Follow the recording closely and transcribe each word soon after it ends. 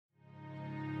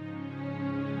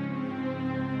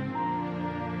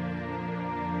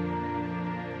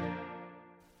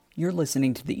You're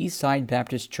listening to the Eastside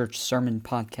Baptist Church Sermon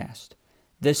Podcast.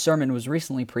 This sermon was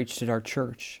recently preached at our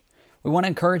church. We want to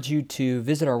encourage you to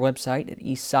visit our website at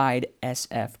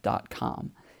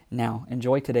eastsidesf.com. Now,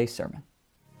 enjoy today's sermon.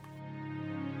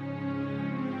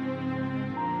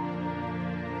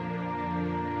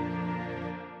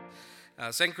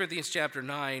 Second Corinthians chapter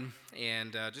 9,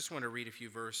 and just want to read a few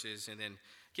verses and then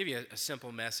give you a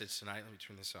simple message tonight. Let me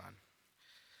turn this on.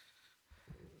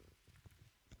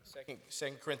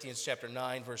 2 Corinthians chapter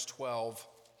 9, verse 12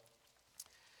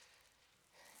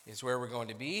 is where we're going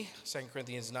to be. 2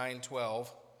 Corinthians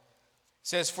 9:12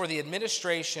 says, "For the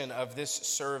administration of this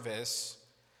service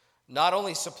not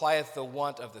only supplieth the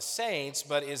want of the saints,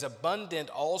 but is abundant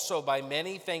also by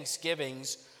many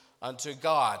thanksgivings unto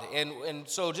God." And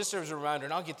so just as a reminder,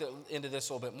 and I'll get into this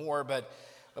a little bit more, but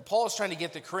Paul is trying to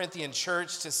get the Corinthian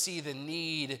church to see the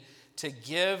need to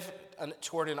give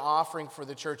toward an offering for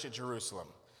the church at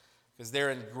Jerusalem, because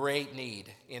they're in great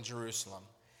need in Jerusalem.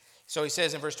 So he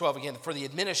says in verse 12 again, "For the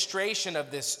administration of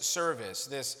this service,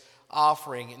 this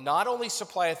offering, not only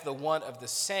supplieth the want of the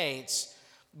saints,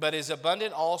 but is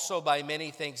abundant also by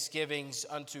many thanksgivings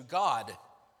unto God.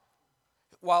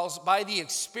 Whilst by the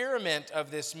experiment of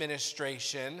this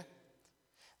ministration,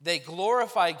 they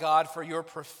glorify God for your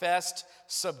professed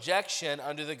subjection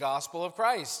unto the gospel of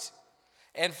Christ,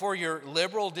 and for your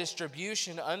liberal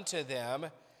distribution unto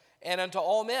them and unto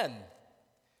all men,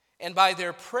 and by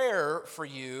their prayer for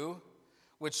you,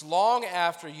 which long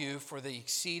after you for the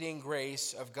exceeding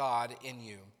grace of God in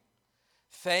you.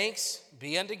 Thanks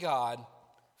be unto God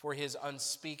for his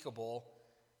unspeakable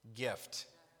gift."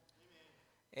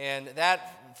 And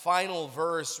that final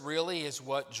verse really is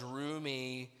what drew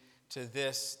me to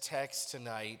this text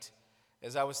tonight,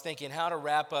 as I was thinking how to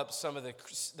wrap up some of the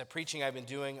preaching I've been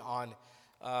doing on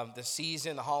the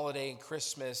season, the holiday, and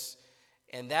Christmas.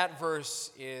 And that verse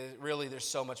is really, there's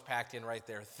so much packed in right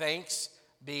there. Thanks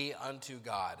be unto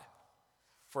God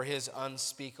for his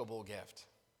unspeakable gift.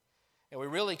 And we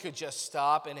really could just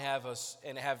stop and have a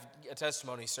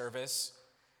testimony service,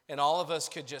 and all of us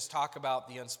could just talk about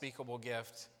the unspeakable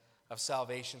gift of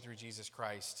salvation through Jesus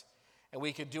Christ. And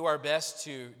we could do our best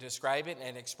to describe it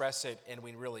and express it, and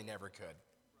we really never could.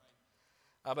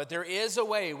 But there is a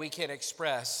way we can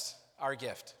express our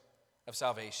gift of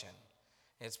salvation.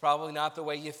 It's probably not the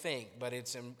way you think, but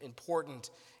it's important,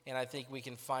 and I think we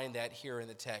can find that here in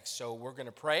the text. So we're going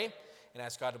to pray and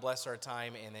ask God to bless our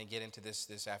time and then get into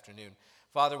this afternoon.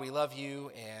 Father, we love you,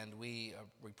 and we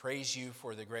praise you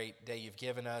for the great day you've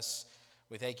given us.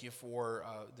 We thank you for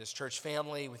this church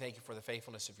family. We thank you for the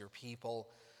faithfulness of your people.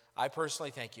 I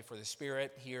personally thank you for the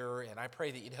Spirit here, and I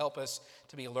pray that you'd help us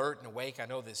to be alert and awake. I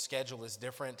know the schedule is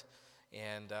different,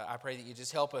 and I pray that you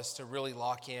just help us to really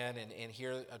lock in and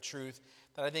hear a truth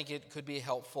that I think it could be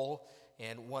helpful,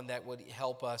 and one that would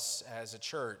help us as a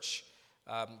church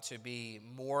to be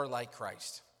more like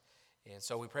Christ. And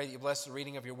so we pray that you bless the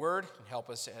reading of your word and help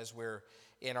us as we're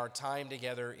in our time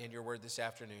together in your word this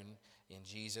afternoon. In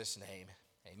Jesus' name,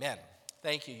 amen.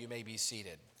 Thank you. You may be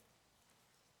seated.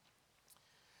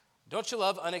 Don't you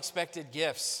love unexpected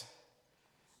gifts?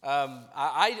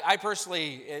 I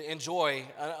personally enjoy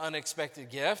an unexpected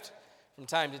gift from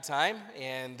time to time,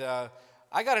 and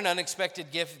I got an unexpected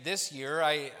gift this year,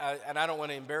 and I don't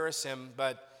want to embarrass him,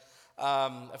 but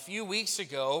a few weeks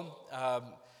ago,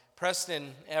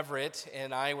 Preston Everett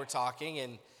and I were talking,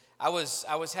 and I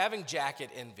was having jacket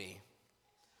envy,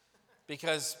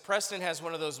 because Preston has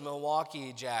one of those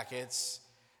Milwaukee jackets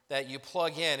that you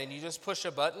plug in, and you just push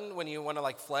a button when you want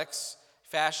to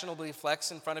fashionably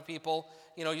flex in front of people.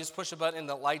 You know, you just push a button and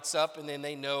it lights up, and then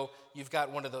they know you've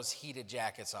got one of those heated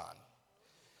jackets on.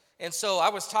 And so I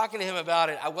was talking to him about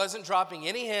it. I wasn't dropping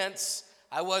any hints.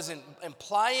 I wasn't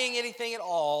implying anything at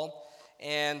all.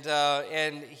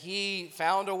 And he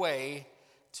found a way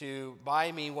to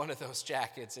buy me one of those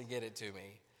jackets and get it to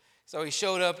me. So he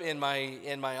showed up in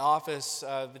my office.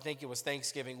 I think it was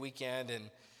Thanksgiving weekend,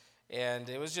 and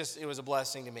it was a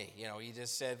blessing to me. You know, he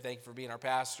just said, "Thank you for being our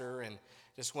pastor, and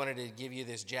just wanted to give you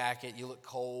this jacket. You look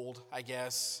cold, I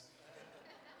guess."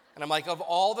 And I'm like, of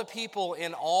all the people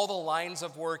in all the lines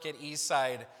of work at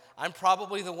Eastside, I'm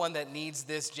probably the one that needs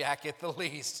this jacket the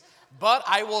least, but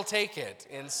I will take it.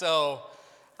 And so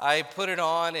I put it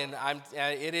on, and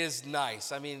it is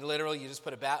nice. I mean, literally, you just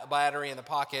put a battery in the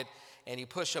pocket, and you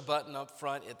push a button up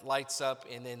front, it lights up,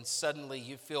 and then suddenly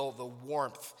you feel the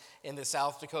warmth in the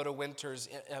South Dakota winters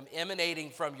emanating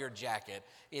from your jacket.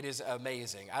 It is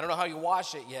amazing. I don't know how you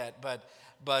wash it yet,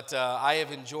 but I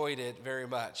have enjoyed it very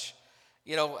much.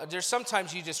 You know, there's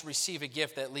sometimes you just receive a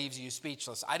gift that leaves you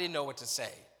speechless. I didn't know what to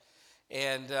say.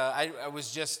 And I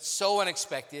was just so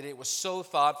unexpected. It was so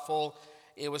thoughtful.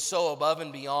 it was so above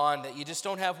and beyond that you just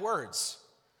don't have words.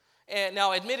 And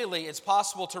now, admittedly, it's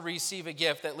possible to receive a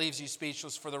gift that leaves you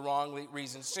speechless for the wrong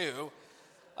reasons too.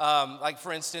 Like,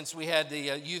 for instance, we had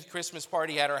the youth Christmas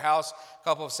party at our house a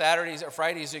couple of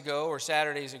Fridays ago, or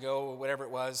Saturdays ago, or whatever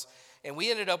it was. And we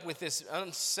ended up with this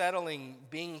unsettling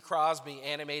Bing Crosby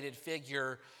animated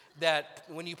figure that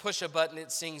when you push a button,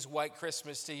 it sings White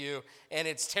Christmas to you, and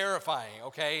it's terrifying,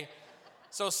 okay?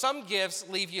 So some gifts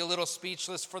leave you a little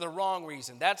speechless for the wrong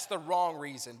reason. That's the wrong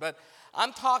reason. But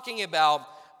I'm talking about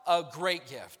a great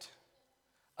gift,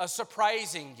 a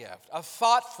surprising gift, a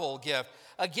thoughtful gift,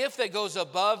 a gift that goes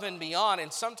above and beyond,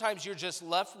 and sometimes you're just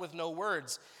left with no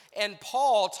words. And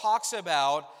Paul talks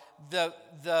about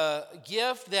the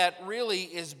gift that really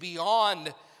is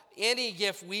beyond any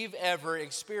gift we've ever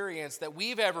experienced, that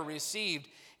we've ever received,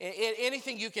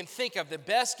 anything you can think of, the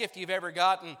best gift you've ever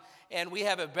gotten, and we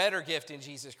have a better gift in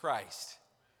Jesus Christ.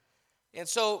 And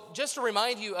so just to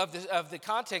remind you of the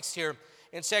context here,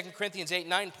 in 2 Corinthians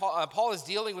 8:9, Paul is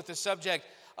dealing with the subject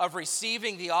of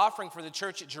receiving the offering for the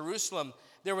church at Jerusalem.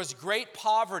 There was great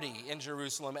poverty in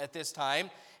Jerusalem at this time.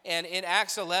 And in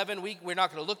Acts 11, we're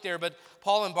not going to look there, but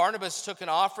Paul and Barnabas took an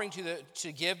offering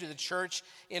to give to the church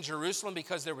in Jerusalem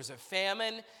because there was a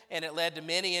famine, and it led to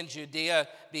many in Judea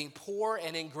being poor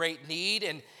and in great need.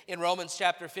 And in Romans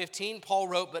chapter 15, Paul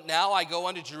wrote, "But now I go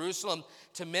unto Jerusalem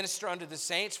to minister unto the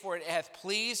saints, for it hath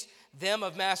pleased them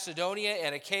of Macedonia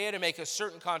and Achaia to make a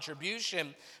certain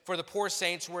contribution for the poor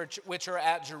saints which are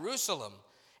at Jerusalem."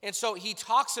 And so he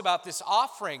talks about this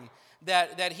offering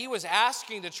that he was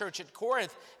asking the church at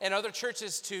Corinth and other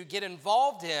churches to get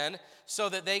involved in so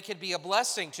that they could be a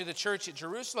blessing to the church at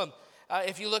Jerusalem.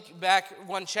 If you look back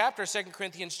one chapter, 2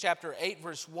 Corinthians chapter 8,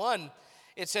 verse 1,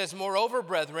 it says, "Moreover,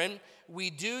 brethren,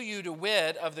 we do you to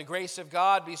wit of the grace of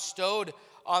God bestowed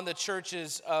on the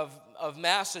churches of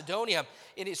Macedonia."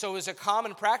 So it was a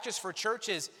common practice for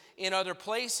churches in other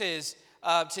places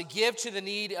to give to the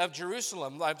need of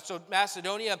Jerusalem. So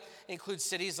Macedonia includes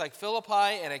cities like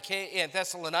Philippi and Achaia and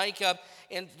Thessalonica,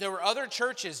 and there were other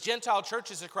churches, Gentile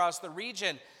churches across the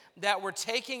region that were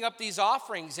taking up these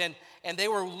offerings, and they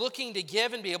were looking to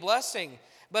give and be a blessing.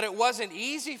 But it wasn't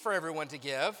easy for everyone to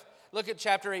give. Look at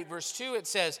chapter 8, verse 2. It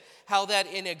says, "How that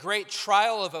in a great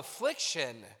trial of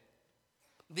affliction,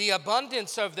 the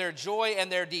abundance of their joy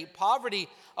and their deep poverty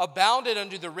abounded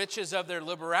unto the riches of their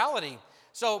liberality."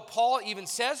 So Paul even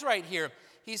says right here,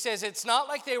 he says it's not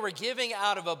like they were giving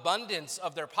out of abundance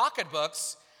of their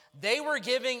pocketbooks. They were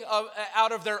giving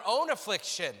out of their own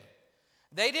affliction.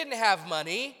 They didn't have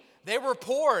money. They were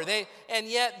poor. And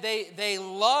yet they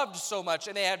loved so much,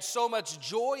 and they had so much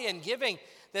joy in giving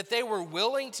that they were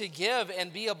willing to give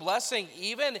and be a blessing,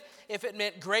 even if it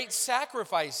meant great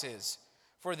sacrifices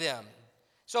for them.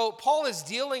 So Paul is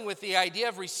dealing with the idea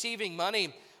of receiving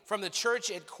money from the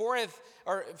church at Corinth,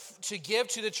 or to give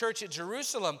to the church at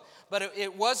Jerusalem, but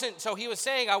it wasn't. So he was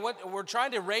saying, we're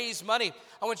trying to raise money.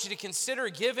 I want you to consider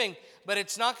giving, but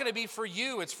it's not going to be for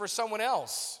you, it's for someone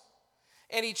else.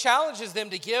 And he challenges them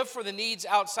to give for the needs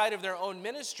outside of their own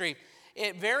ministry.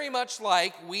 It very much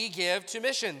like we give to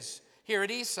missions here at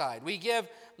Eastside. We give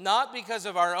not because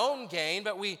of our own gain,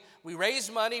 but we raise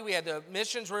money. We had the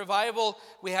missions revival.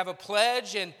 We have a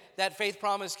pledge, and that faith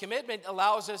promise commitment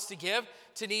allows us to give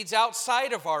to needs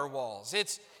outside of our walls.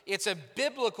 It's a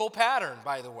biblical pattern,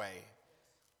 by the way.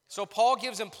 So Paul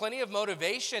gives them plenty of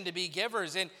motivation to be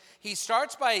givers, and he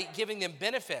starts by giving them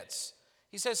benefits.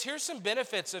 He says, here's some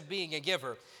benefits of being a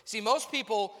giver. See, most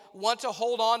people want to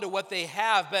hold on to what they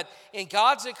have, but in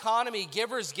God's economy,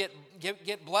 givers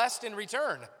get blessed in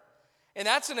return. And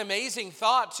that's an amazing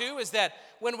thought, too, is that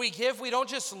when we give, we don't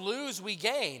just lose, we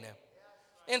gain.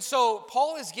 And so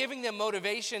Paul is giving them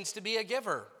motivations to be a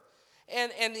giver.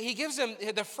 And he gives them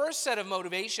the first set of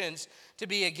motivations to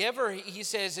be a giver, he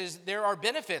says, is there are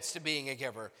benefits to being a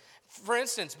giver. For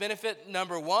instance, benefit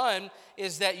number one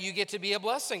is that you get to be a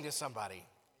blessing to somebody.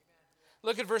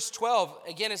 Look at verse 12.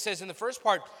 Again, it says in the first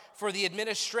part, "For the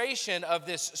administration of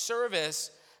this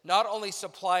service not only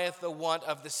supplieth the want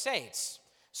of the saints."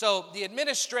 So the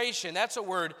administration, that's a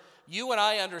word you and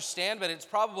I understand, but it's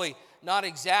probably not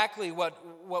exactly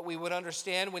what we would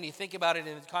understand when you think about it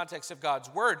in the context of God's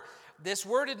word. This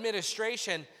word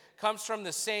administration comes from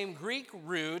the same Greek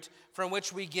root from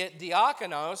which we get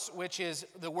diakonos, which is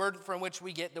the word from which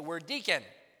we get the word deacon.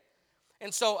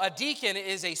 And so a deacon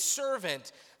is a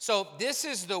servant. So this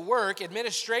is the work,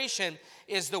 administration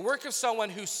is the work of someone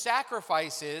who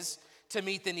sacrifices to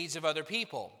meet the needs of other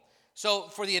people. So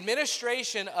for the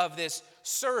administration of this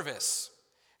service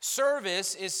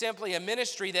is simply a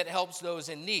ministry that helps those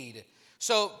in need.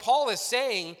 So Paul is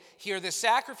saying here the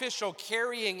sacrificial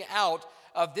carrying out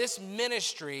of this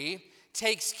ministry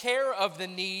takes care of the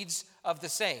needs of the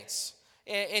saints.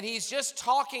 And he's just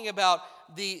talking about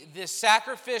the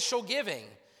sacrificial giving,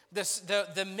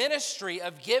 the ministry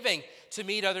of giving to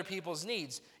meet other people's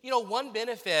needs. You know, one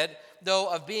benefit,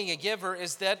 though, of being a giver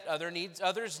is that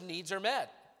others' needs are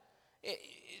met.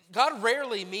 God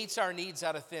rarely meets our needs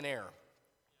out of thin air.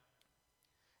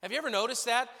 Have you ever noticed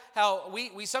that? How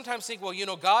we sometimes think, well, you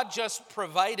know, God just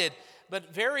provided,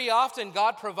 but very often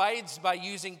God provides by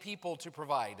using people to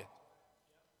provide.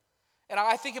 And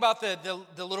I think about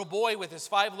the little boy with his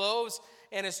 5 loaves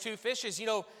and his 2 fishes. You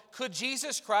know, could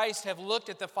Jesus Christ have looked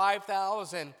at the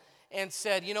 5,000 and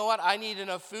said, you know what, I need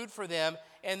enough food for them,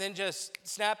 and then just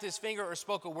snapped his finger or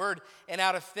spoke a word, and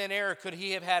out of thin air, could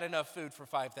he have had enough food for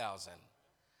 5,000?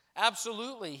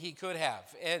 Absolutely, he could have.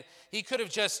 And he could have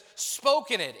just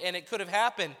spoken it, and it could have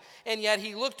happened. And yet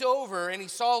he looked over, and he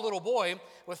saw a little boy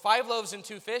with 5 loaves and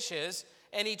 2 fishes,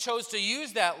 and he chose to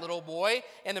use that little boy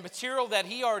and the material that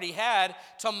he already had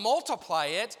to multiply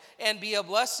it and be a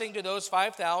blessing to those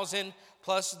 5,000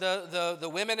 plus the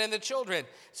women and the children.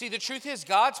 See, the truth is,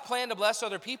 God's plan to bless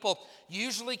other people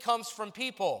usually comes from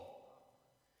people.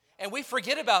 And we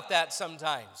forget about that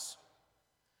sometimes.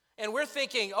 And we're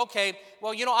thinking, okay,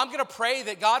 well, you know, I'm going to pray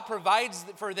that God provides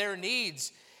for their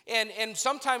needs. And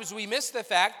sometimes we miss the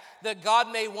fact that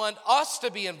God may want us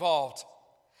to be involved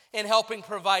in helping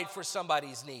provide for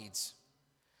somebody's needs.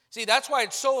 See, that's why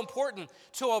it's so important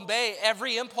to obey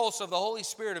every impulse of the Holy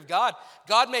Spirit of God.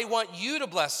 God may want you to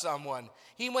bless someone.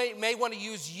 He may want to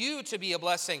use you to be a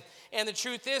blessing. And the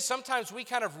truth is, sometimes we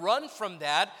kind of run from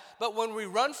that, but when we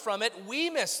run from it, we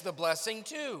miss the blessing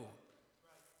too.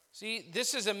 See,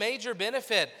 this is a major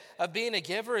benefit of being a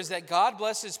giver, is that God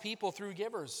blesses people through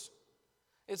givers.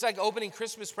 It's like opening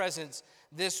Christmas presents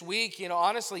this week. You know,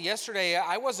 honestly, yesterday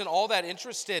I wasn't all that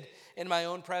interested in my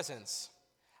own presents.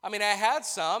 I mean, I had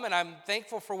some, and I'm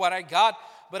thankful for what I got,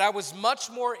 but I was much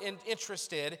more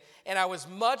interested, and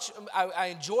I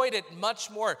enjoyed it much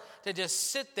more to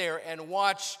just sit there and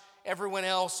watch everyone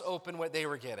else open what they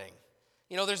were getting.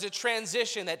 You know, there's a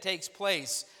transition that takes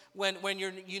place when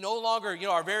you no longer, you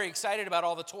know, are very excited about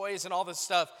all the toys and all this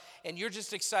stuff, and you're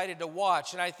just excited to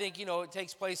watch. And I think, you know, it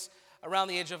takes place around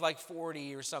the age of like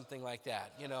 40 or something like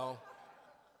that, you know,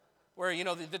 where, you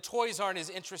know, the toys aren't as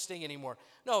interesting anymore.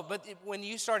 No, but when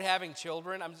you start having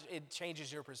children, it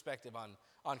changes your perspective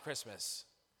on Christmas.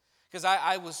 Because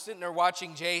I was sitting there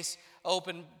watching Jace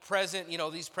open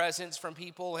these presents from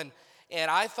people, and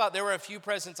I thought there were a few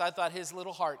presents I thought his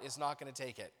little heart is not going to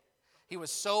take it. He was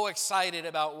so excited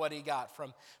about what he got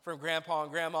from Grandpa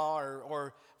and Grandma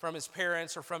or from his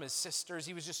parents or from his sisters.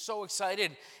 He was just so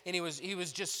excited, and he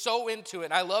was just so into it.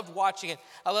 And I loved watching it.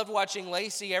 I loved watching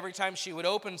Lacey. Every time she would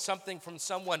open something from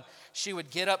someone, she would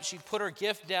get up, she'd put her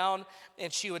gift down,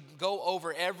 and she would go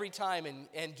over every time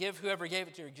and give whoever gave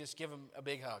it to her, just give him a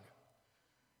big hug.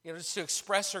 You know, just to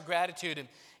express her gratitude.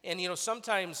 And you know,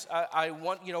 sometimes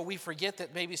we forget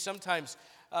that maybe sometimes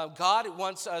God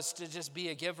wants us to just be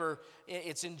a giver.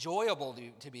 It's enjoyable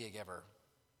to be a giver.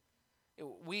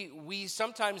 We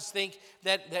sometimes think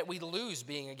that we lose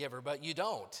being a giver, but you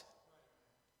don't.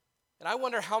 And I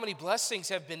wonder how many blessings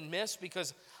have been missed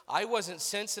because I wasn't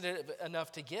sensitive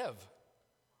enough to give.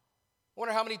 I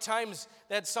wonder how many times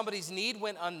that somebody's need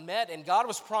went unmet, and God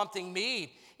was prompting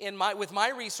me with my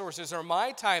resources or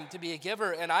my time to be a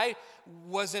giver, and I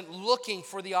wasn't looking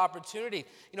for the opportunity.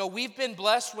 You know, we've been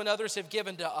blessed when others have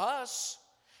given to us,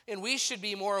 and we should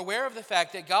be more aware of the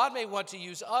fact that God may want to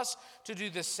use us to do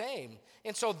the same.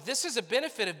 And so this is a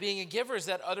benefit of being a giver, is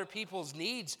that other people's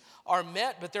needs are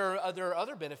met, but there are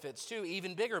other benefits too,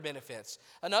 even bigger benefits.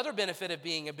 Another benefit of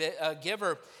being a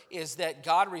giver is that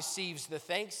God receives the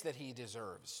thanks that he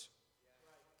deserves.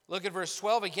 Look at verse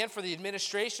 12 again. For the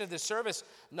administration of the service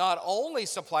not only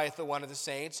supplieth the one of the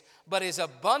saints, but is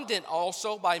abundant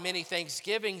also by many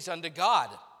thanksgivings unto God.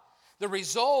 The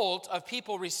result of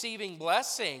people receiving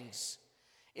blessings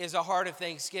is a heart of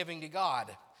thanksgiving to God.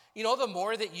 You know, the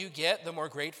more that you get, the more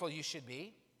grateful you should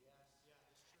be.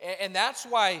 And that's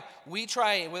why we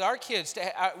try, with our kids,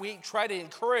 we try to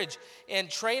encourage and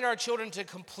train our children to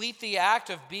complete the act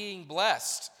of being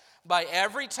blessed. By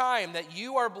every time that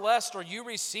you are blessed or you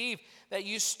receive, that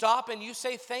you stop and you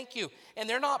say thank you. And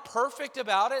they're not perfect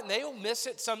about it, and they'll miss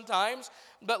it sometimes.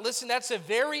 But listen, that's a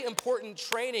very important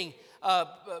training, a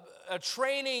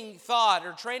training thought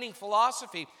or training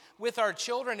philosophy with our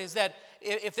children, is that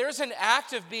if there's an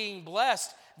act of being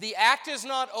blessed, the act is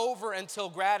not over until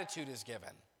gratitude is given.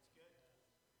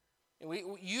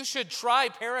 You should try,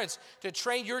 parents, to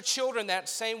train your children that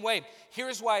same way.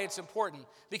 Here's why it's important.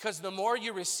 Because the more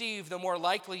you receive, the more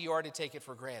likely you are to take it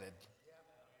for granted.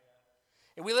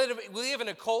 And we live in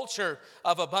a culture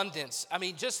of abundance. I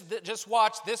mean, just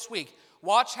watch this week.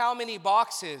 Watch how many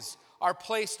boxes are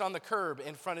placed on the curb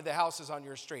in front of the houses on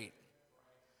your street.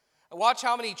 Watch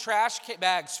how many trash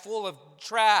bags full of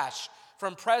trash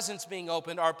from presents being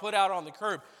opened are put out on the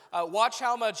curb. Watch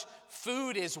how much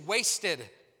food is wasted,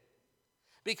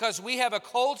 because we have a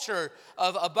culture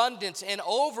of abundance and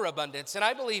overabundance. And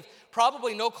I believe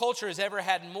probably no culture has ever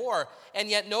had more, and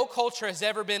yet no culture has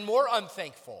ever been more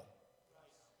unthankful.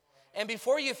 And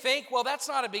before you think, well, that's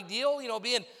not a big deal,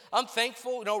 being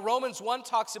unthankful, Romans 1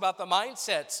 talks about the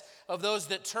mindsets of those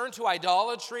that turn to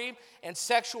idolatry and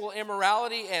sexual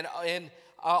immorality and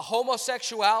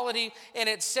homosexuality. And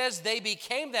it says they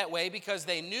became that way because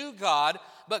they knew God,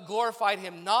 but glorified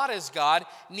him not as God,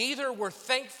 neither were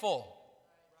thankful.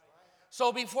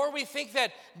 So before we think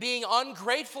that being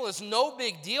ungrateful is no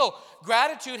big deal,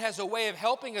 gratitude has a way of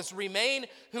helping us remain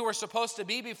who we're supposed to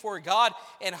be before God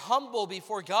and humble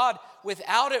before God.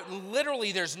 Without it,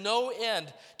 literally, there's no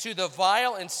end to the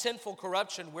vile and sinful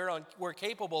corruption we're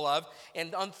capable of,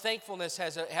 and unthankfulness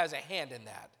has a hand in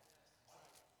that.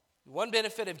 One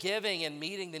benefit of giving and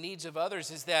meeting the needs of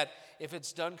others is that if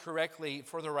it's done correctly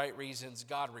for the right reasons,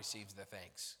 God receives the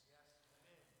thanks.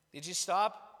 Did you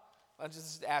stop? I'll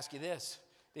just ask you this.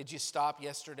 Did you stop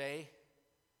yesterday?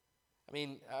 I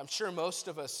mean, I'm sure most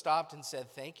of us stopped and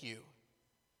said thank you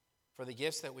for the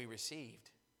gifts that we received.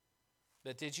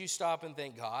 But did you stop and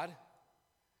thank God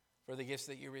for the gifts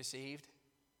that you received?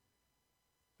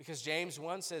 Because James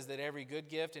 1 says that every good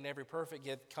gift and every perfect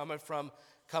gift cometh from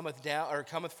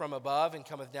above and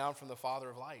cometh down from the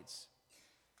Father of lights.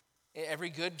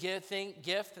 Every good gift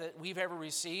that we've ever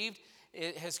received,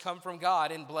 it has come from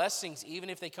God, and blessings, even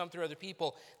if they come through other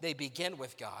people, they begin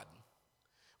with God.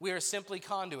 We are simply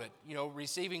conduit,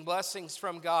 receiving blessings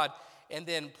from God and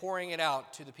then pouring it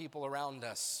out to the people around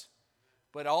us.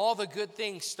 But all the good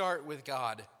things start with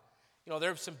God.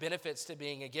 There are some benefits to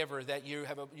being a giver, that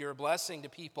you're a blessing to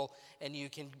people, and you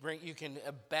can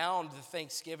abound the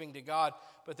thanksgiving to God.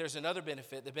 But there's another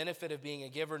benefit. The benefit of being a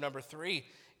giver, number 3,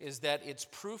 is that it's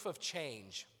proof of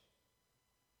change.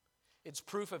 It's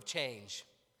proof of change.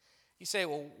 You say,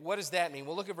 well, what does that mean?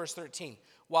 Well, look at verse 13.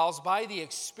 Whilst by the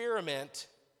experiment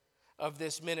of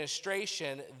this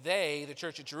ministration, they, the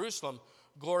church at Jerusalem,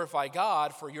 glorify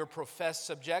God for your professed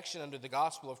subjection unto the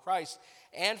gospel of Christ,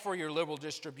 and for your liberal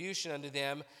distribution unto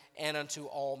them and unto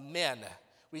all men.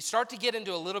 We start to get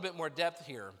into a little bit more depth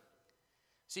here.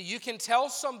 See, you can tell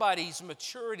somebody's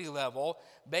maturity level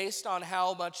based on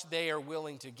how much they are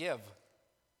willing to give.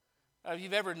 Now, if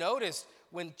you've ever noticed,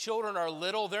 when children are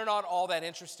little, they're not all that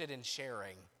interested in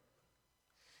sharing.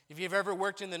 If you've ever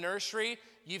worked in the nursery,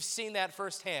 you've seen that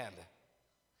firsthand.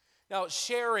 Now,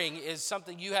 sharing is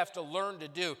something you have to learn to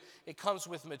do. It comes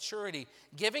with maturity.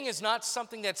 Giving is not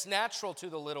something that's natural to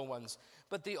the little ones.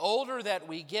 But the older that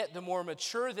we get, the more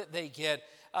mature that they get.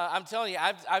 I'm telling you,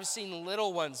 I've seen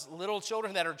little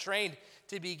children that are trained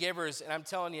to be givers. And I'm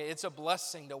telling you, it's a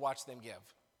blessing to watch them give.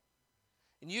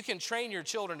 And you can train your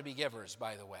children to be givers,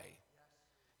 by the way.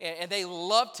 And they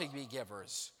love to be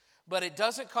givers. But it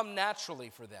doesn't come naturally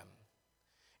for them.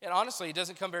 And honestly, it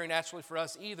doesn't come very naturally for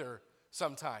us either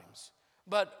sometimes.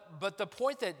 But the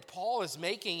point that Paul is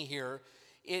making here,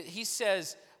 he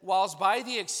says, whilst by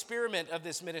the experiment of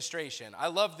this ministration, I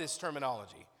love this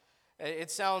terminology. It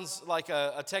sounds like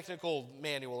a technical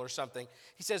manual or something.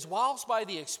 He says, whilst by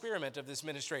the experiment of this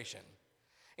ministration.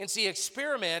 And see,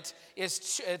 experiment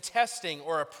is testing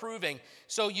or approving.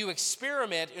 So you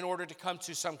experiment in order to come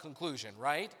to some conclusion,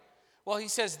 right? Well, he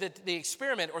says that the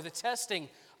experiment or the testing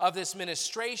of this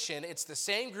ministration, it's the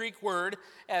same Greek word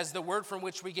as the word from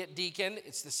which we get deacon.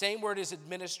 It's the same word as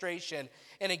administration.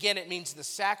 And again, it means the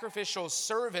sacrificial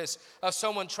service of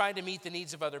someone trying to meet the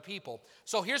needs of other people.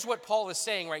 So here's what Paul is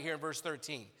saying right here in verse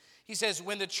 13. He says,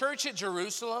 when the church at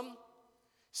Jerusalem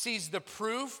sees the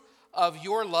proof of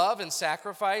your love and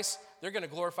sacrifice, they're going to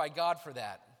glorify God for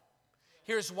that.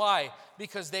 Here's why.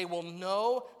 Because they will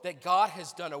know that God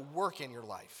has done a work in your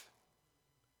life.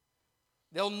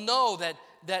 They'll know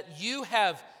that you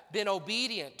have been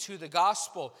obedient to the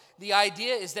gospel. The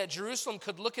idea is that Jerusalem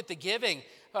could look at the giving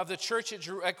of the church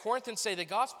at Corinth and say the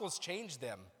gospel has changed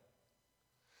them.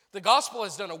 The gospel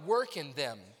has done a work in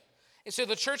them. And so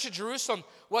the church of Jerusalem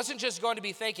wasn't just going to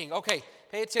be thinking, okay,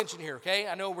 pay attention here, okay?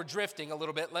 I know we're drifting a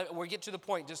little bit. We'll get to the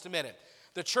point in just a minute.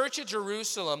 The church of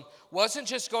Jerusalem wasn't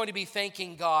just going to be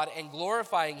thanking God and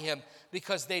glorifying him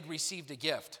because they'd received a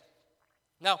gift.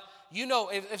 Now,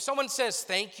 if someone says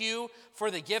thank you for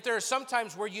the gift, there are some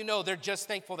times where they're just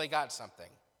thankful they got something.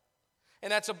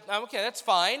 And that's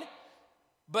fine.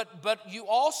 But you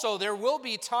also, there will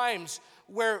be times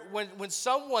where when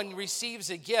someone receives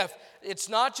a gift, it's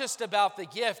not just about the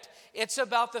gift, it's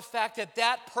about the fact that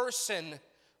that person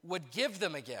would give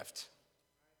them a gift.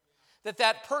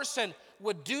 That person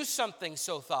would do something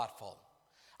so thoughtful.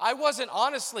 I wasn't,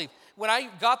 honestly, when I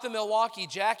got the Milwaukee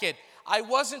jacket, I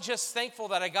wasn't just thankful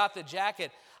that I got the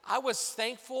jacket. I was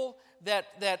thankful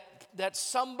that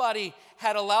somebody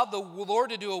had allowed the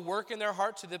Lord to do a work in their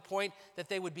heart to the point that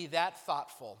they would be that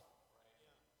thoughtful.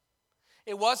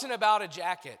 It wasn't about a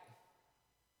jacket.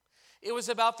 It was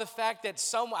about the fact that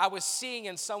I was seeing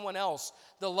in someone else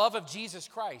the love of Jesus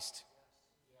Christ.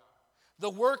 The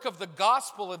work of the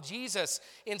gospel of Jesus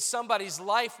in somebody's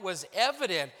life was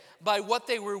evident by what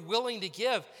they were willing to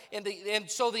give. And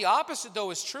so the opposite, though,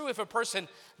 is true. If a person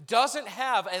doesn't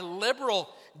have a liberal,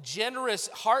 generous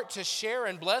heart to share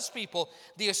and bless people,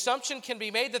 the assumption can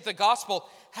be made that the gospel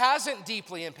hasn't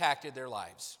deeply impacted their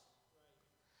lives.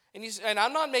 And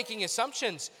I'm not making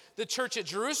assumptions. The church at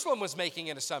Jerusalem was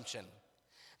making an assumption.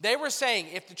 They were saying,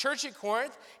 if the church at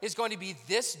Corinth is going to be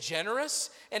this generous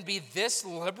and be this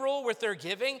liberal with their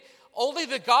giving, only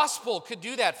the gospel could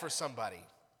do that for somebody.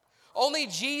 Only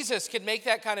Jesus could make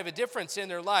that kind of a difference in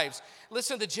their lives.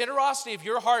 Listen, the generosity of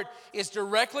your heart is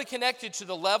directly connected to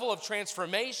the level of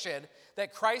transformation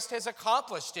that Christ has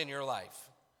accomplished in your life.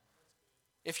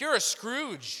 If you're a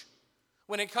Scrooge,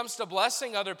 when it comes to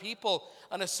blessing other people,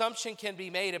 an assumption can be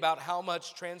made about how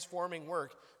much transforming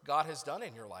work God has done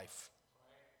in your life.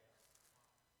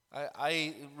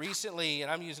 I recently,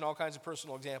 and I'm using all kinds of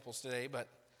personal examples today, but,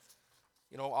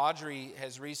 Audrey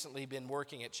has recently been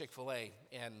working at Chick-fil-A,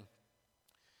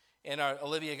 and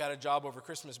Olivia got a job over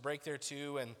Christmas break there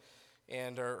too,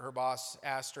 and her boss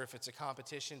asked her if it's a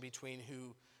competition between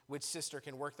which sister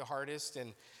can work the hardest,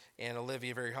 and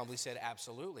Olivia very humbly said,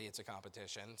 absolutely, it's a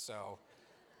competition, so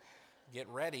get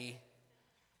ready.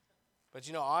 But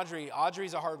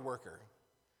Audrey's a hard worker.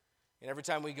 And every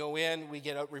time we go in, we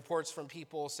get reports from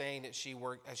people saying that she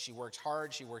works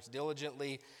hard, she works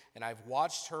diligently, and I've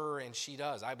watched her, and she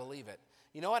does. I believe it.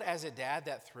 You know what? As a dad,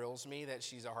 that thrills me that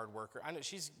she's a hard worker. I know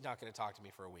she's not going to talk to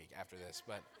me for a week after this,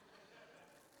 but,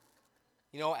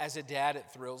 as a dad, it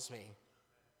thrills me.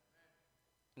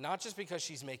 Not just because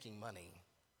she's making money,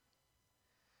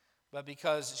 but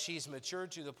because she's matured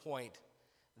to the point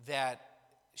that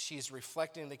she's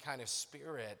reflecting the kind of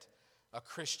spirit a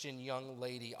Christian young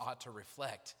lady ought to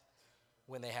reflect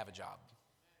when they have a job.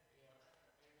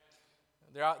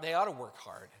 They ought to work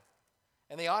hard.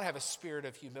 And they ought to have a spirit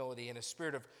of humility and a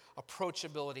spirit of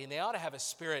approachability. And they ought to have a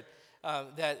spirit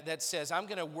that says, I'm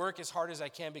going to work as hard as I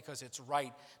can because it's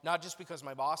right. Not just because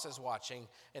my boss is watching.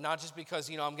 And not just because,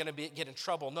 I'm going to get in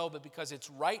trouble. No, but because it's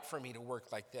right for me to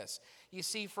work like this. You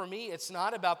see, for me, it's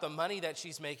not about the money that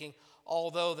she's making.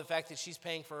 Although the fact that she's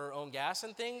paying for her own gas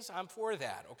and things, I'm for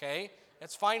that, okay?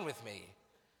 That's fine with me.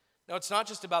 No, it's not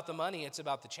just about the money, it's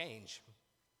about the change.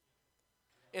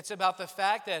 It's about the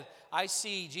fact that I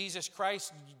see Jesus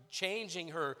Christ changing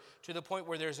her to the point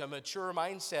where there's a mature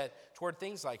mindset toward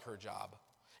things like her job.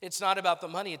 It's not about the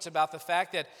money, it's about the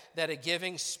fact that a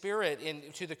giving spirit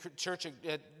to the church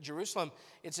at Jerusalem,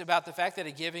 it's about the fact that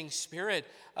a giving spirit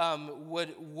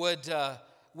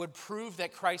would prove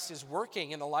that Christ is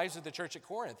working in the lives of the church at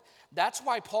Corinth. That's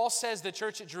why Paul says the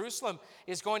church at Jerusalem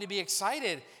is going to be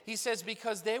excited. He says,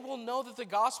 because they will know that the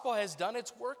gospel has done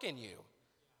its work in you.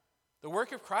 The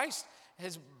work of Christ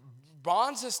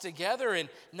bonds us together, and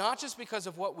not just because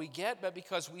of what we get, but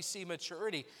because we see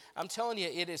maturity. I'm telling you,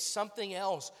 it is something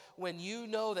else when you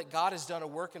know that God has done a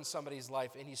work in somebody's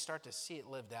life and you start to see it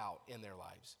lived out in their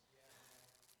lives.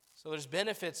 So there's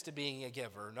benefits to being a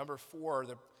giver. Number 4,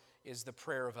 is the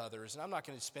prayer of others. And I'm not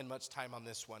going to spend much time on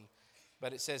this one,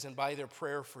 but it says, and by their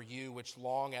prayer for you, which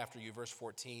long after you, verse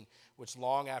 14, which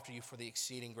long after you for the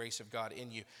exceeding grace of God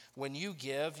in you. When you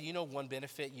give, one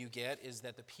benefit you get is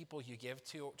that the people you give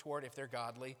toward, if they're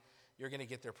godly, you're going to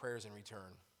get their prayers in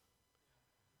return.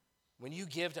 When you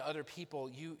give to other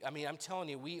people, I'm telling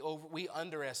you, we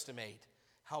underestimate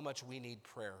how much we need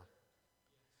prayer.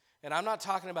 And I'm not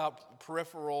talking about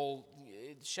peripheral,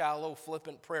 shallow,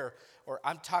 flippant prayer, or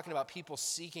I'm talking about people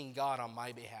seeking God on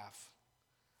my behalf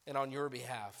and on your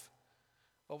behalf.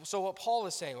 So what Paul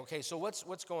is saying, okay, so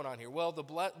what's going on here? Well,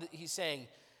 he's saying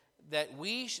that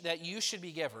you should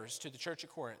be givers to the church of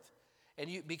Corinth,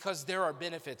 and because there are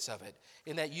benefits of it,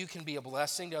 in that you can be a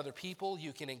blessing to other people,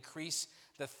 you can increase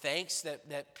the thanks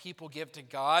that people give to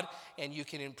God, and you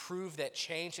can improve that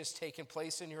change has taken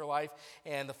place in your life.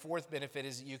 And the 4th benefit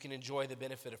is that you can enjoy the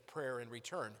benefit of prayer in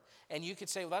return. And you could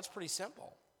say, well, that's pretty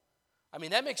simple. I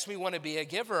mean, that makes me want to be a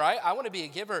giver. I want to be a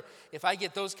giver if I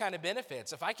get those kind of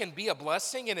benefits. If I can be a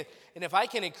blessing and if I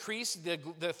can increase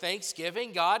the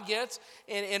thanksgiving God gets,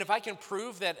 and if I can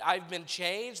prove that I've been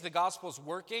changed, the gospel's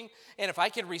working, and if I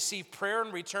can receive prayer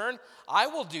in return, I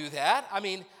will do that. I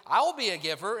mean, I will be a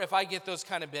giver if I get those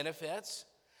kind of benefits.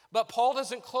 But Paul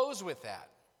doesn't close with that.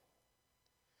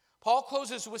 Paul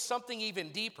closes with something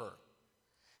even deeper.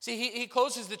 See, he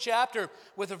closes the chapter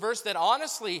with a verse that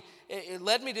honestly, it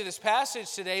led me to this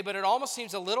passage today, but it almost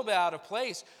seems a little bit out of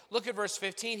place. Look at verse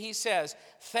 15. He says,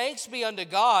 "Thanks be unto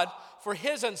God for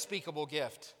his unspeakable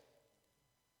gift."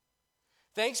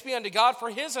 Thanks be unto God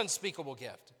for his unspeakable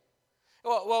gift.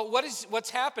 Well, what's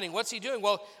happening? What's he doing?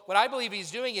 Well, what I believe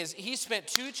he's doing is he spent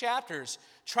 2 chapters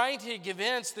trying to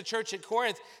convince the church at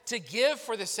Corinth to give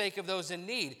for the sake of those in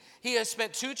need. He has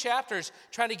spent 2 chapters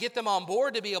trying to get them on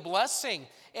board to be a blessing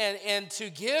and to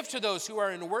give to those who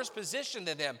are in a worse position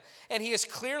than them. And he has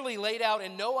clearly laid out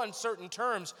in no uncertain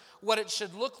terms what it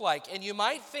should look like. And you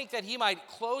might think that he might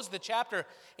close the chapter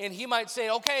and he might say,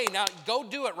 okay, now go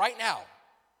do it right now.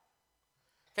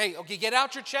 Okay, get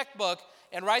out your checkbook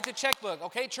and write the checkbook.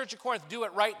 Okay, Church of Corinth, do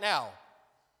it right now.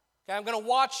 Okay, I'm going to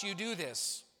watch you do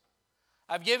this.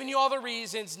 I've given you all the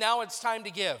reasons. Now it's time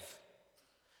to give.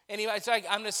 And it's like,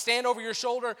 I'm going to stand over your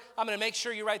shoulder. I'm going to make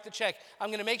sure you write the check. I'm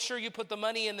going to make sure you put the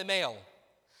money in the mail.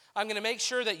 I'm going to make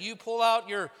sure that you pull out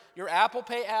your Apple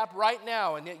Pay app right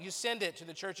now and that you send it to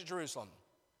the Church of Jerusalem.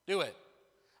 Do it.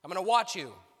 I'm going to watch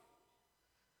you.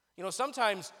 You know,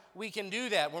 sometimes we can do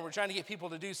that when we're trying to get people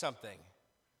to do something.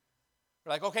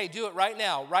 We're like, okay, do it right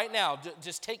now, right now.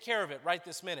 Just take care of it right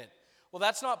this minute. Well,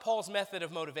 that's not Paul's method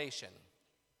of motivation.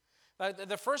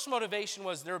 The first motivation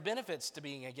was there are benefits to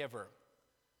being a giver.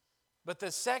 But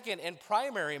the second and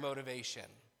primary motivation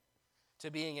to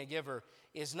being a giver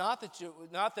is not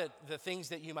that the things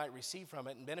that you might receive from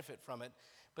it and benefit from it,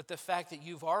 but the fact that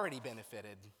you've already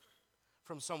benefited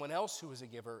from someone else who is a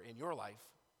giver in your life.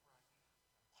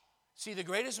 See, the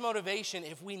greatest motivation,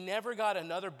 if we never got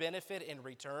another benefit in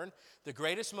return, the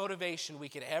greatest motivation we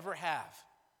could ever have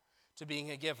to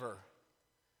being a giver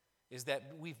is that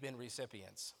we've been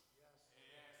recipients.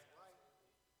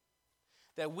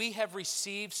 That we have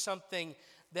received something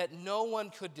that no one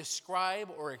could describe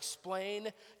or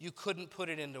explain. You couldn't put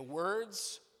it into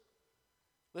words.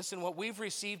 Listen, what we've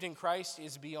received in Christ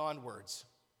is beyond words.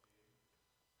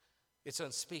 It's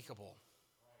unspeakable.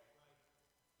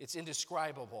 It's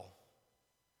indescribable.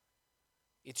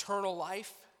 Eternal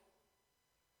life.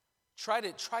 Try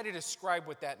to describe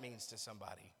what that means to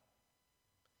somebody.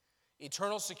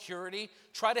 Eternal security.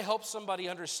 Try to help somebody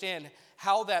understand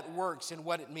how that works and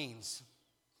what it means.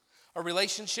 A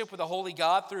relationship with a holy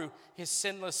God through his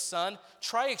sinless Son.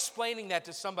 Try explaining that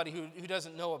to somebody who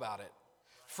doesn't know about it.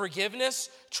 Forgiveness.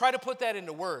 Try to put that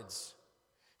into words.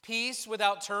 Peace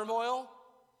without turmoil.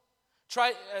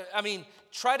 Try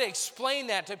to explain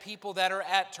that to people that are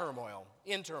at turmoil,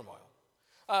 in turmoil.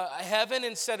 Heaven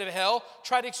instead of hell,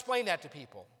 try to explain that to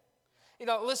people. You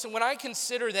know, listen, when I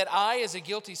consider that I as a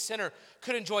guilty sinner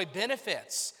could enjoy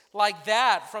benefits like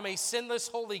that from a sinless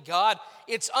holy God,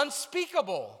 it's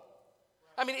unspeakable.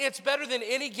 I mean, it's better than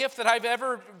any gift that I've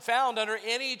ever found under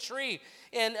any tree.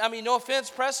 And I mean, no offense,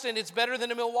 Preston, it's better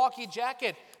than a Milwaukee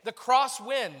jacket. The cross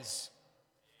wins.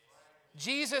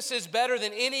 Jesus is better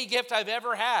than any gift I've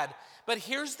ever had. But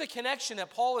here's the connection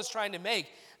that Paul is trying to make.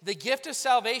 The gift of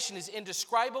salvation is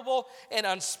indescribable and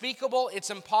unspeakable. It's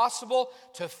impossible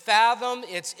to fathom.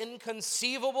 It's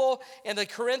inconceivable. And the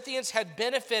Corinthians had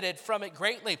benefited from it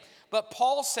greatly. But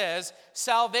Paul says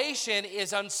salvation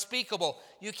is unspeakable.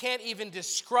 You can't even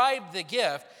describe the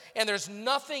gift. And there's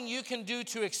nothing you can do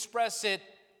to express it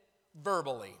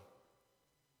verbally.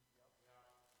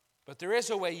 But there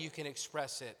is a way you can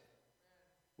express it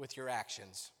with your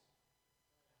actions.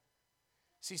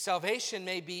 See, salvation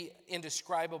may be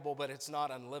indescribable, but it's not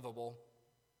unlivable.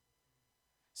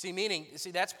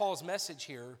 See, that's Paul's message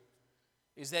here,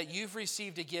 is that you've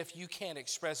received a gift you can't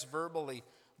express verbally,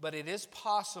 but it is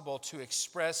possible to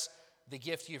express the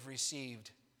gift you've received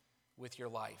with your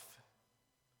life.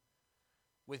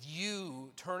 With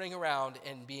you turning around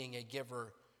and being a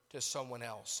giver to someone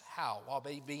else. How? While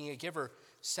being a giver,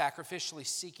 sacrificially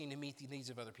seeking to meet the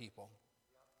needs of other people.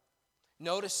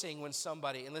 Noticing when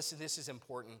somebody, and listen, this is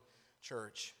important,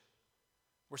 church.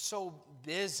 We're so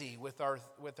busy with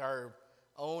our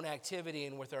own activity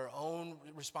and with our own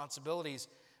responsibilities.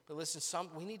 But listen,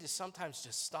 we need to sometimes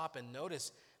just stop and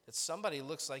notice that somebody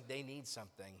looks like they need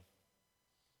something.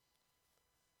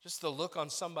 Just the look on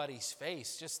somebody's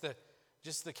face, just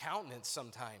the countenance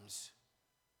sometimes.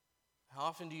 How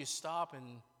often do you stop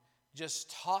and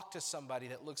just talk to somebody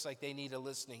that looks like they need a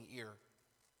listening ear?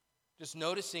 Just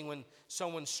noticing when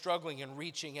someone's struggling and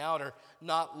reaching out, or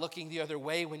not looking the other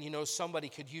way when you know somebody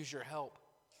could use your help.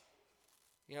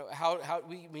 You know, how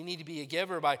we need to be a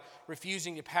giver by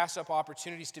refusing to pass up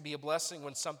opportunities to be a blessing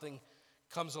when something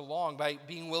comes along, by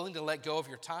being willing to let go of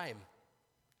your time,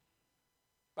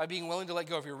 by being willing to let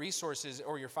go of your resources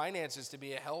or your finances to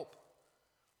be a help.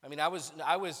 I mean, I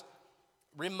was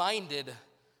reminded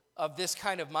of this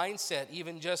kind of mindset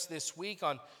even just this week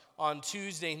on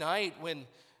Tuesday night when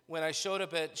I showed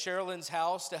up at Sherilyn's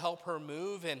house to help her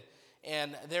move,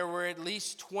 and there were at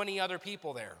least 20 other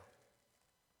people there.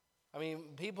 I mean,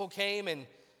 people came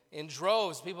in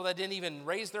droves, people that didn't even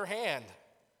raise their hand,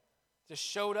 just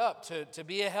showed up to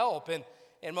be a help.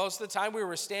 And most of the time we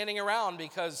were standing around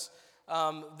because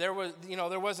there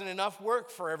wasn't enough work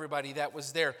for everybody that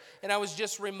was there. And I was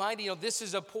just reminding, this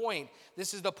is a point.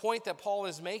 This is the point that Paul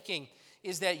is making,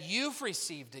 is that you've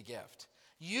received a gift.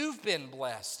 You've been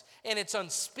blessed. And it's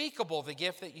unspeakable, the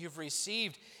gift that you've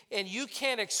received. And you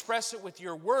can't express it with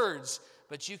your words,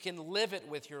 but you can live it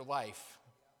with your life.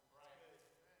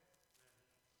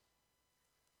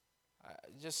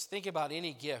 Just think about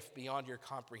any gift beyond your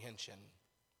comprehension.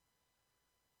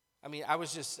 I mean, I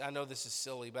know this is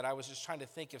silly, but I was just trying to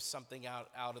think of something out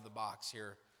of the box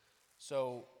here.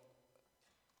 So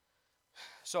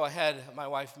I had my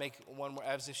wife make one more,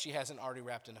 as if she hasn't already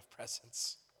wrapped enough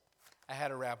presents. I had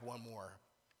her wrap one more.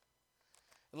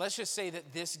 And let's just say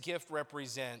that this gift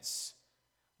represents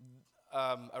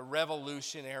a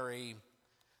revolutionary,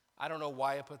 I don't know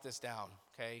why I put this down,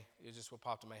 okay? It's just what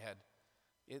popped in my head.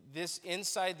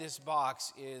 Inside this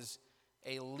box is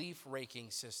a leaf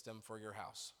raking system for your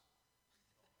house.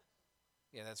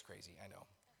 Yeah, that's crazy, I know.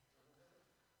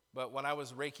 But when I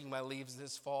was raking my leaves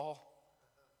this fall,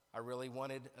 I really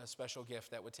wanted a special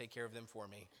gift that would take care of them for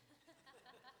me.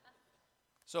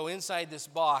 So inside this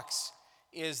box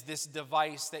is this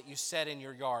device that you set in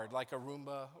your yard, like a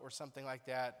Roomba or something like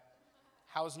that.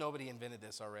 How has nobody invented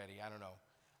this already? I don't know.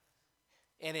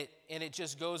 And it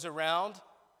just goes around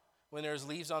when there's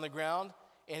leaves on the ground,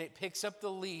 and it picks up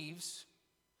the leaves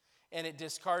and it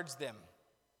discards them.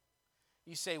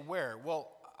 You say, where? Well,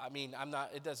 I mean,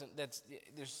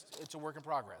 it's a work in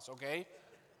progress, okay?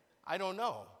 I don't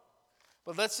know.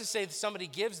 But let's just say that somebody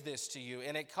gives this to you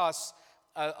and it costs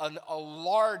a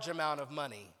large amount of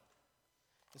money.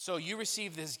 And so you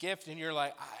receive this gift and you're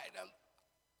like,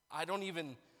 I don't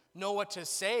even know what to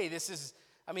say. This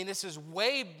is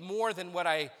way more than what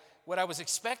I was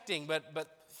expecting, but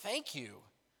thank you.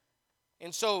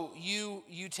 And so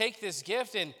you take this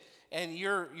gift and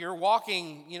you're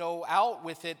walking, out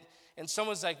with it, and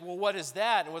someone's like, well, what is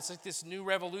that? And it's like this new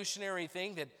revolutionary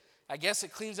thing that I guess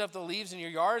it cleans up the leaves in your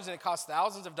yards and it costs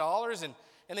thousands of dollars. And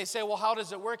they say, well, how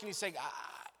does it work? And you say,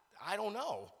 I don't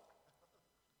know.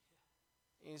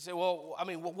 And you say, well,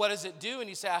 what does it do? And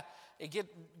you say, it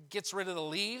gets rid of the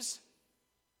leaves.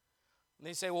 And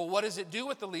they say, well, what does it do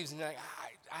with the leaves? And you're like,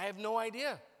 I have no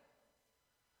idea. You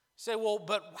say, well,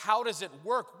 but how does it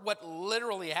work? What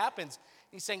literally happens?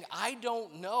 He's saying, I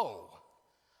don't know.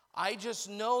 I just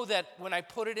know that when I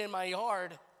put it in my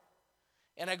yard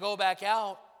and I go back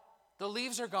out, the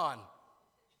leaves are gone.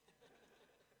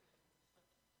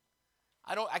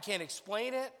 I can't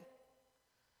explain it.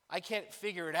 I can't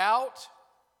figure it out.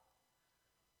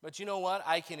 But you know what?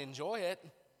 I can enjoy it.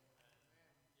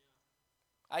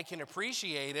 I can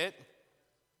appreciate it.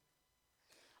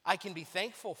 I can be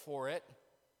thankful for it.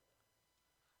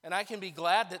 And I can be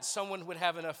glad that someone would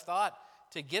have enough thought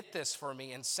to get this for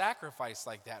me and sacrifice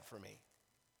like that for me.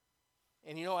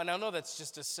 And and I know that's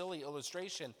just a silly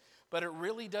illustration, but it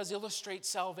really does illustrate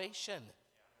salvation.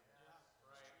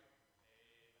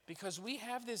 Because we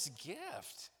have this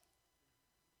gift.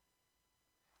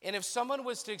 And if someone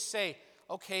was to say,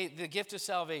 okay, the gift of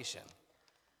salvation,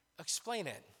 explain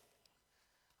it.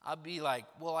 I'd be like,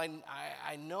 well,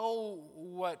 I know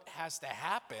what has to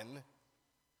happen.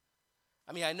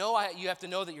 I know you have to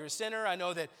know that you're a sinner. I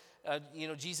know that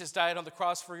Jesus died on the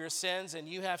cross for your sins, and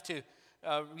you have to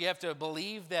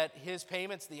believe that his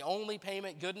payment's the only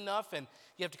payment good enough, and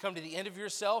you have to come to the end of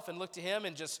yourself and look to him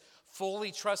and just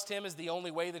fully trust him as the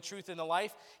only way, the truth, and the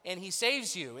life, and he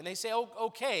saves you. And they say, oh,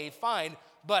 okay, fine,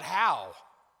 but how? You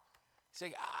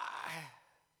say,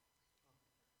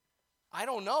 I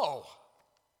don't know.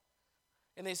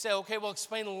 And they say, okay, well,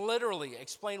 explain literally.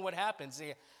 Explain what happens. They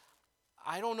say,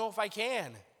 I don't know if I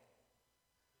can.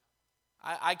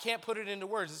 I can't put it into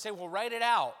words. They say, well, write it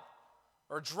out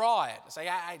or draw it. I say,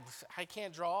 I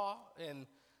can't draw, and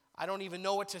I don't even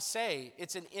know what to say.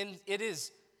 It's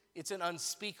an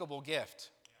unspeakable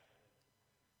gift.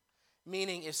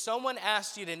 Meaning, if someone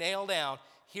asked you to nail down,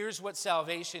 here's what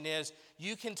salvation is.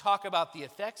 You can talk about the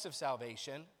effects of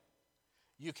salvation.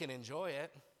 You can enjoy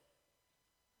it.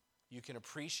 You can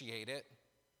appreciate it.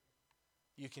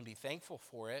 You can be thankful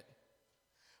for it.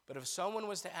 But if someone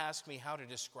was to ask me how to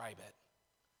describe it,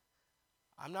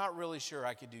 I'm not really sure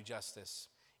I could do justice.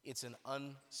 It's an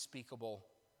unspeakable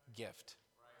gift.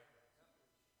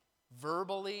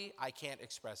 Verbally, I can't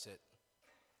express it.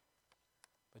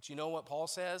 But you know what Paul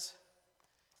says?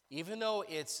 Even though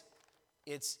it's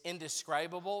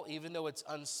indescribable, even though it's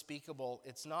unspeakable,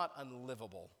 it's not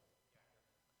unlivable.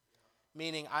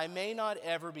 Meaning, I may not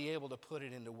ever be able to put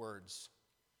it into words,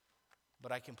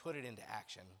 but I can put it into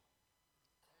action.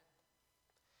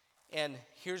 And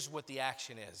here's what the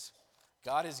action is.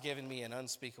 God has given me an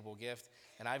unspeakable gift,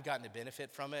 and I've gotten to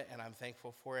benefit from it, and I'm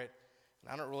thankful for it.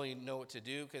 And I don't really know what to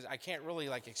do because I can't really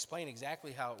explain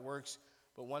exactly how it works,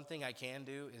 but one thing I can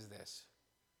do is this.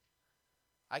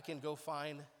 I can go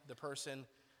find the person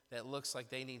that looks like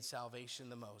they need salvation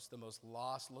the most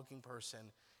lost-looking person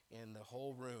in the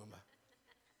whole room.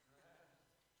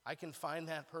 I can find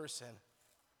that person,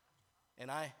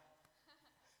 and I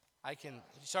can,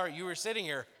 sorry, you were sitting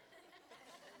here.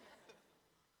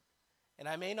 And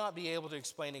I may not be able to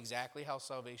explain exactly how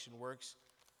salvation works,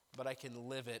 but I can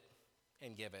live it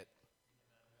and give it.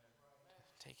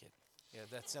 Take it. Yeah,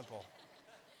 that's simple.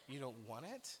 You don't want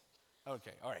it?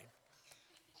 Okay, all right.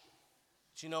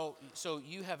 But so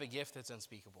you have a gift that's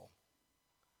unspeakable.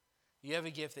 You have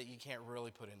a gift that you can't really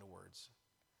put into words,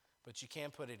 but you can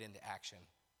put it into action.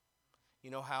 You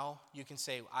know how? You can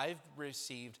say, I've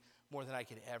received more than I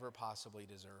could ever possibly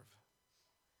deserve.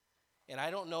 And I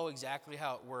don't know exactly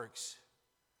how it works,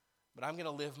 but I'm going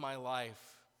to live my life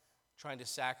trying to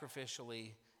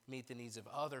sacrificially meet the needs of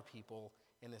other people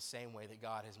in the same way that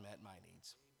God has met my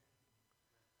needs.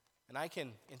 And I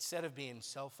can, instead of being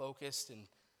self-focused and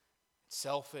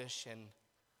selfish and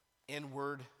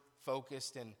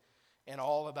inward-focused and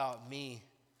all about me,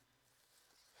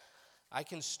 I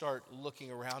can start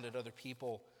looking around at other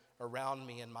people around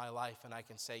me in my life, and I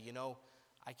can say,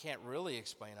 I can't really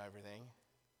explain everything,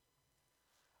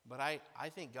 but I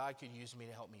think God could use me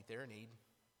to help meet their need.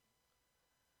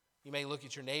 You may look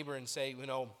at your neighbor and say,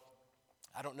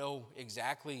 I don't know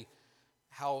exactly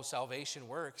how salvation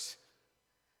works.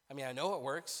 I mean, I know it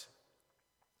works.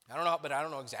 I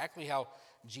don't know exactly how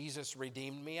Jesus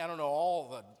redeemed me. I don't know all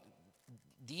the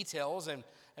details, and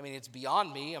it's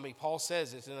beyond me. Paul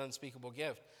says it's an unspeakable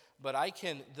gift. But I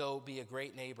can, though, be a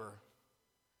great neighbor,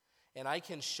 and I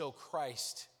can show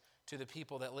Christ to the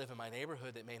people that live in my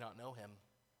neighborhood that may not know him.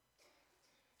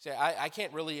 See, I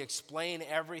can't really explain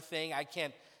everything.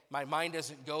 My mind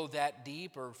doesn't go that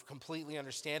deep or completely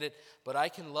understand it, but I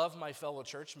can love my fellow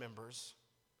church members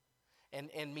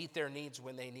and meet their needs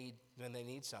when they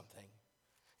need something.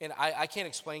 And I can't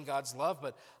explain God's love,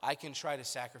 but I can try to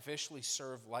sacrificially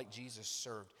serve like Jesus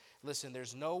served. Listen,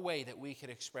 there's no way that we could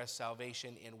express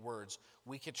salvation in words.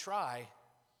 We could try,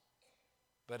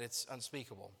 but it's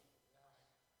unspeakable.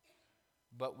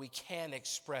 But we can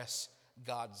express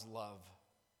God's love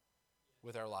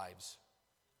with our lives.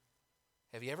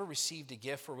 Have you ever received a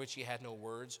gift for which you had no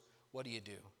words? What do?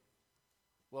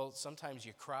 Well, sometimes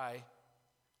you cry.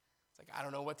 It's like, I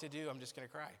don't know what to do. I'm just going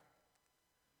to cry.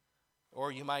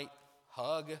 Or you might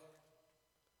hug.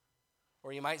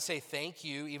 Or you might say thank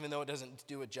you, even though it doesn't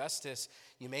do it justice.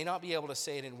 You may not be able to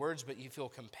say it in words, but you feel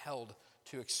compelled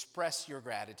to express your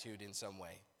gratitude in some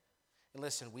way. And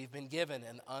listen, we've been given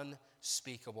an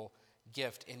unspeakable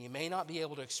gift, and you may not be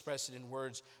able to express it in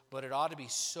words, but it ought to be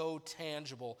so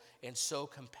tangible and so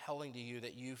compelling to you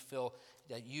that you feel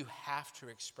that you have to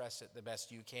express it the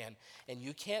best you can. And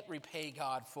you can't repay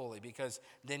God fully, because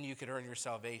then you could earn your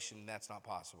salvation, and that's not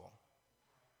possible.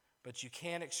 But you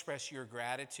can express your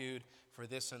gratitude for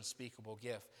this unspeakable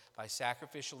gift by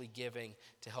sacrificially giving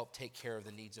to help take care of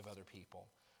the needs of other people.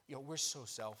 We're so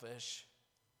selfish.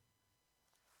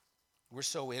 We're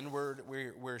so inward.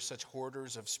 We're such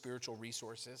hoarders of spiritual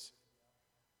resources.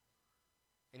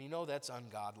 And that's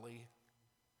ungodly.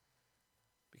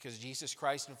 Because Jesus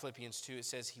Christ in Philippians 2, it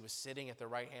says he was sitting at the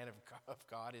right hand of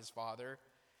God, his Father.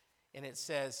 And it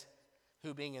says,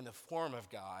 who being in the form of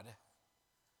God,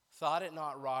 thought it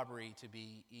not robbery to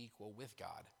be equal with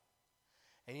God.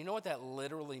 And you know what that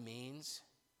literally means?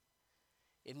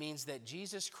 It means that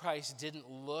Jesus Christ didn't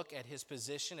look at his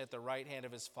position at the right hand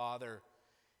of his Father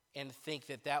and think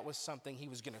that that was something he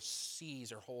was going to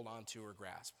seize or hold on to or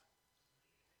grasp.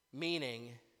 Meaning,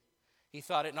 he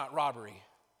thought it not robbery.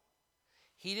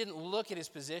 He didn't look at his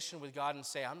position with God and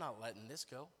say, I'm not letting this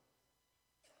go.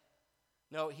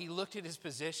 No, he looked at his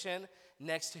position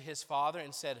next to his Father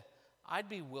and said, I'd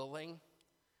be willing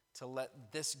to let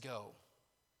this go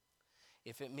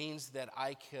if it means that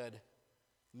I could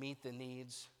meet the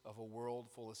needs of a world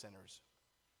full of sinners.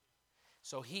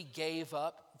 So he gave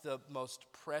up the most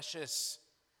precious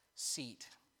seat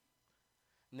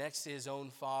next to his own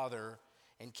Father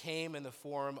and came in the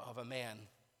form of a man.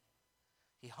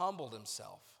 He humbled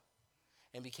himself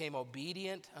and became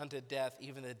obedient unto death,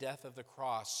 even the death of the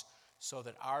cross, so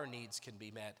that our needs can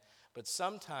be met. But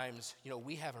sometimes,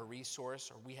 we have a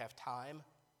resource, or we have time,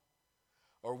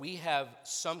 or we have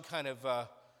some kind of,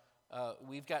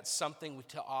 we've got something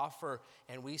to offer,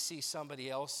 and we see somebody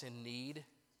else in need,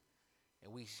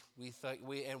 and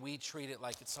we treat it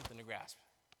like it's something to grasp.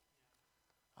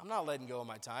 I'm not letting go of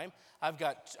my time.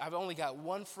 I've only got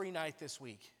one free night this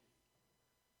week.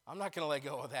 I'm not going to let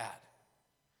go of that.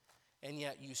 And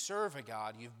yet you serve a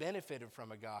God, you've benefited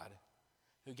from a God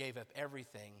who gave up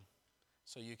everything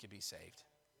so you could be saved.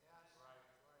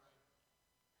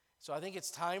 So I think it's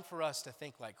time for us to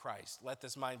think like Christ. Let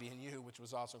this mind be in you, which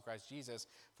was also Christ Jesus.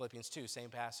 Philippians 2, same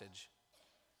passage.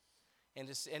 And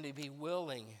to be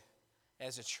willing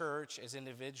as a church, as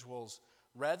individuals,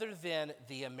 rather than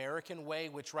the American way,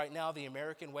 which right now the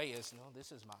American way is, no,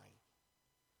 this is mine.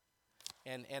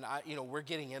 And we're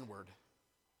getting inward.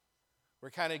 We're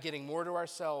kind of getting more to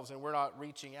ourselves, and we're not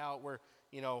reaching out. We're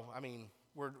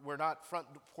not front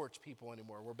porch people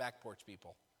anymore. We're back porch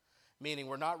people. Meaning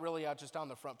we're not really out just on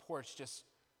the front porch just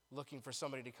looking for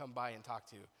somebody to come by and talk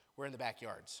to. We're in the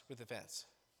backyards with the fence.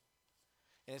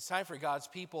 And it's time for God's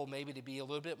people maybe to be a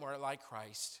little bit more like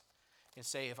Christ and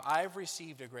say, if I've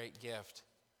received a great gift,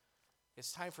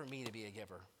 it's time for me to be a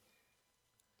giver.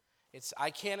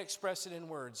 I can't express it in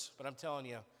words, but I'm telling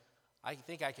you, I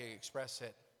think I can express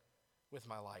it with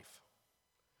my life,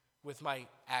 with my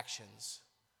actions,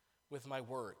 with my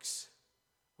works,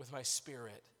 with my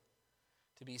spirit.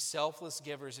 To be selfless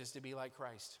givers is to be like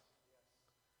Christ.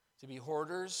 To be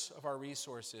hoarders of our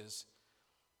resources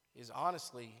is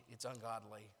honestly, it's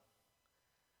ungodly.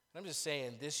 And I'm just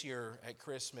saying, this year at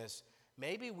Christmas,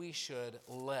 maybe we should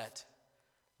let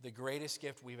the greatest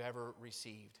gift we've ever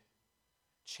received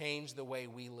change the way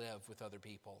we live with other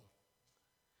people.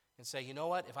 And say, you know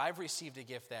what, if I've received a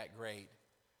gift that great,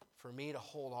 for me to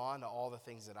hold on to all the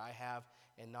things that I have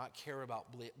and not care about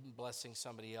blessing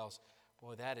somebody else,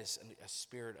 boy, that is a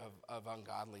spirit of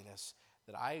ungodliness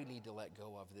that I need to let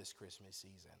go of this Christmas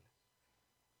season.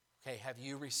 Okay, have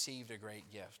you received a great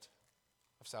gift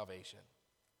of salvation?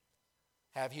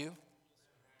 Have you?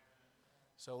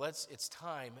 So it's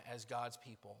time as God's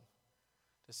people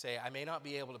to say, I may not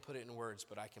be able to put it in words,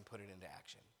 but I can put it into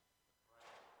action.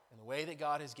 And the way that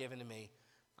God has given to me,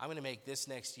 I'm going to make this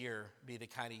next year be the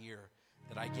kind of year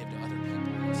that I give to other people.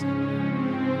 I'm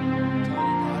telling you,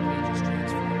 God may just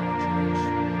transform our church.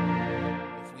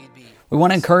 If we'd be We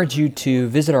want to encourage you to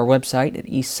visit our website at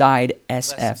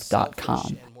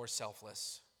eastsidesf.com. and more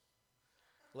selfless,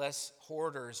 less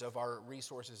hoarders of our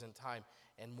resources and time,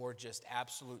 and more just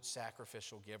absolute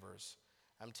sacrificial givers.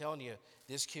 I'm telling you,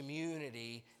 this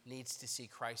community needs to see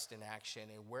Christ in action.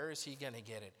 And where is he going to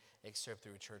get it except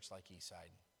through a church like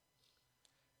Eastside?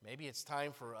 Maybe it's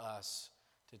time for us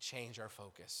to change our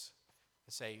focus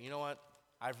and say, you know what?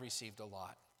 I've received a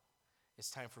lot.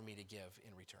 It's time for me to give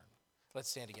in return. Let's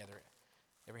stand together.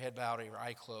 Every head bowed, every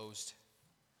eye closed.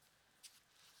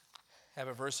 Have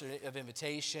a verse of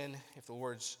invitation. If the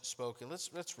word's spoken,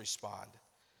 let's respond.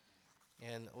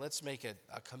 And let's make a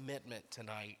commitment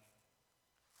tonight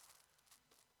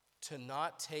to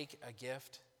not take a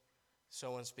gift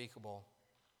so unspeakable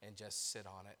and just sit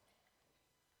on it.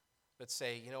 But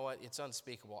say, you know what, it's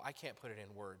unspeakable. I can't put it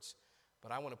in words,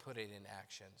 but I want to put it in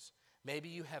actions. Maybe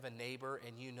you have a neighbor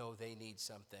and you know they need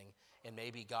something, and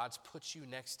maybe God's put you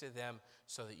next to them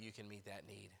so that you can meet that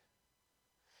need.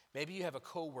 Maybe you have a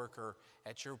coworker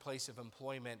at your place of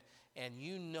employment, and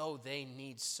you know they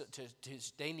need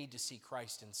to see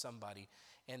Christ in somebody,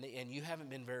 and you haven't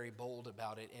been very bold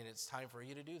about it, and it's time for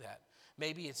you to do that.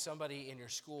 Maybe it's somebody in your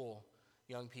school,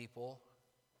 young people,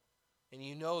 and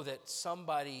you know that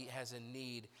somebody has a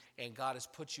need, and God has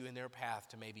put you in their path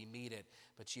to maybe meet it,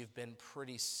 but you've been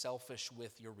pretty selfish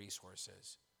with your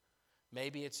resources.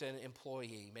 Maybe it's an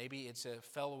employee. Maybe it's a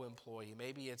fellow employee.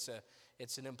 Maybe it's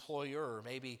an employer.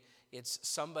 Maybe it's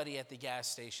somebody at the gas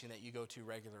station that you go to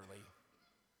regularly.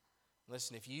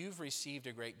 Listen, if you've received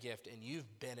a great gift and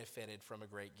you've benefited from a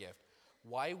great gift,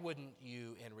 why wouldn't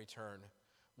you in return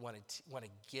want to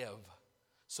give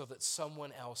so that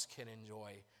someone else can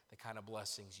enjoy the kind of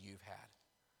blessings you've had?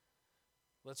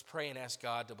 Let's pray and ask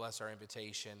God to bless our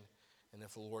invitation. And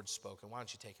if the Lord's spoken, why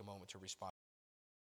don't you take a moment to respond?